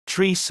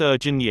Tree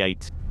surgeon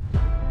Yate.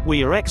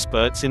 We are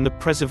experts in the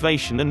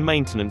preservation and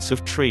maintenance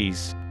of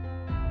trees.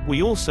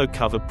 We also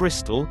cover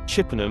Bristol,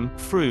 Chippenham,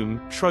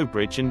 Frome,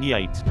 Trowbridge and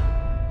Yate.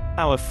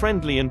 Our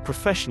friendly and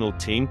professional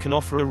team can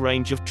offer a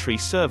range of tree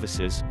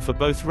services, for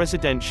both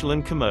residential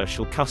and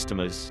commercial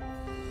customers.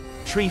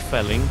 Tree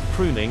felling,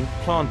 pruning,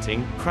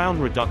 planting, crown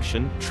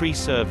reduction, tree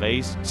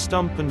surveys,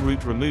 stump and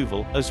root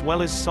removal, as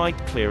well as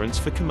site clearance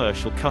for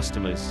commercial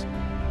customers.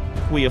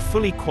 We are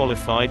fully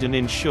qualified and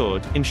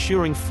insured,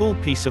 ensuring full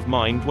peace of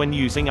mind when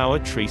using our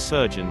tree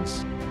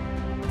surgeons.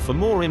 For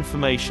more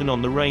information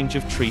on the range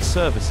of tree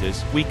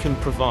services we can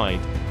provide,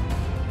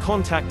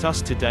 contact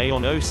us today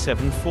on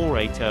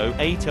 07480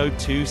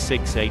 802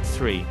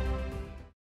 683.